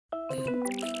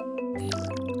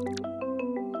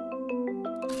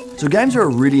So games are a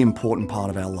really important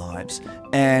part of our lives,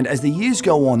 and as the years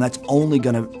go on, that's only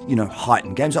going to,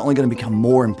 heighten. Games are only going to become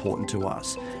more important to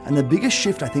us. And the biggest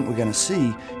shift I think we're going to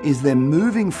see is they're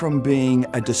moving from being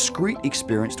a discrete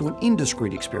experience to an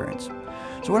indiscrete experience.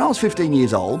 So when I was 15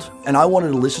 years old and I wanted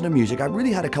to listen to music, I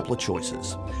really had a couple of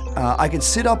choices. I could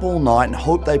sit up all night and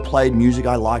hope they played music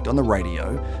I liked on the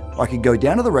radio. I could go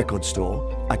down to the record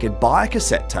store, I could buy a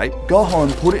cassette tape, go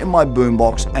home, put it in my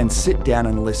boombox and sit down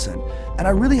and listen. And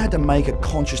I really had to make a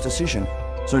conscious decision.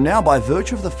 So now, by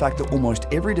virtue of the fact that almost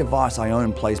every device I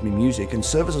own plays me music, and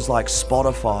services like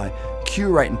Spotify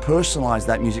curate and personalize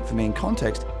that music for me in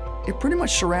context, it pretty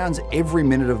much surrounds every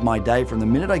minute of my day, from the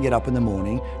minute I get up in the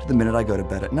morning to the minute I go to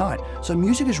bed at night. So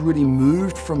music has really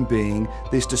moved from being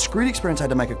this discrete experience I had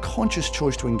to make a conscious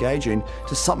choice to engage in,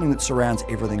 to something that surrounds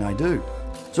everything I do.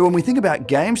 So when we think about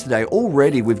games today,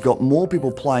 already we've got more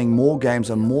people playing more games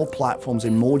on more platforms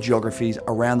in more geographies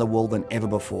around the world than ever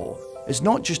before. It's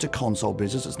not just a console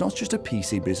business, it's not just a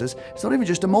PC business, it's not even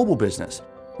just a mobile business.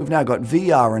 We've now got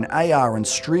VR and AR and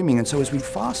streaming, and so as we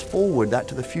fast forward that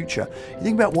to the future, you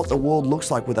think about what the world looks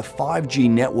like with a 5G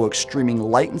network streaming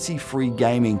latency-free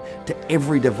gaming to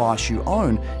every device you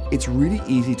own, it's really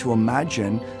easy to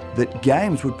imagine that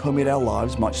games would permeate our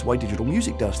lives much the way digital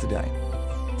music does today.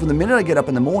 From the minute I get up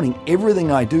in the morning,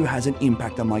 everything I do has an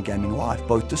impact on my gaming life,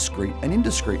 both discrete and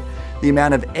indiscrete. The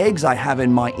amount of eggs I have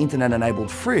in my internet-enabled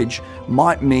fridge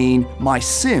might mean my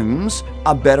Sims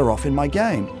are better off in my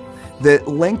game. The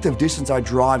length of distance I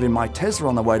drive in my Tesla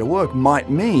on the way to work might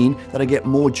mean that I get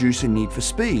more juice in Need for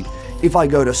Speed. If I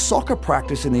go to soccer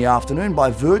practice in the afternoon,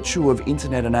 by virtue of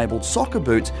internet-enabled soccer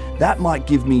boots, that might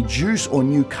give me juice or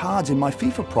new cards in my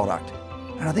FIFA product.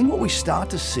 And I think what we start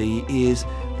to see is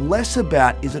less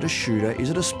about, is it a shooter,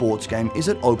 is it a sports game, is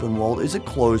it open world, is it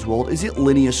closed world, is it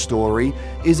linear story,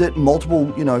 is it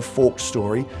multiple, forked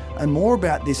story, and more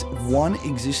about this one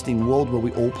existing world where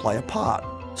we all play a part.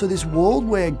 So this world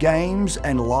where games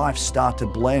and life start to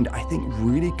blend, I think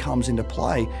really comes into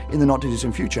play in the not too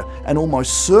distant future, and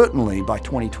almost certainly by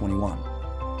 2021.